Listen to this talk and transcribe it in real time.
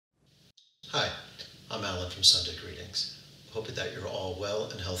Hi, I'm Alan from Sunday Greetings. Hoping that you're all well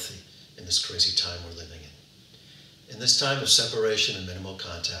and healthy in this crazy time we're living in. In this time of separation and minimal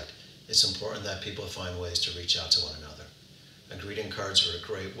contact, it's important that people find ways to reach out to one another. And greeting cards are a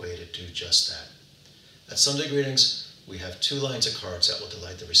great way to do just that. At Sunday Greetings, we have 2 lines of cards that will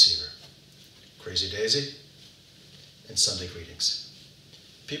delight the receiver. Crazy Daisy and Sunday Greetings.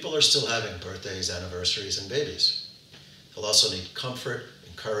 People are still having birthdays, anniversaries, and babies. They'll also need comfort,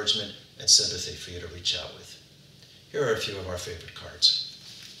 encouragement, and sympathy for you to reach out with. Here are a few of our favorite cards.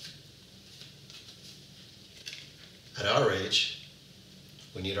 At our age,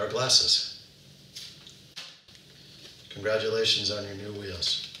 we need our glasses. Congratulations on your new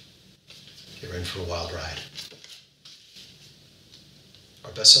wheels. You're in for a wild ride.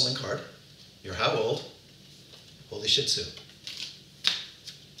 Our best-selling card, you're how old? Holy Shih Tzu.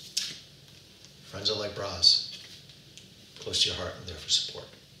 Friends are like bras, close to your heart and there for support.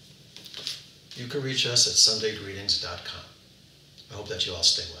 You can reach us at sundaygreetings.com. I hope that you all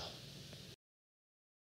stay well.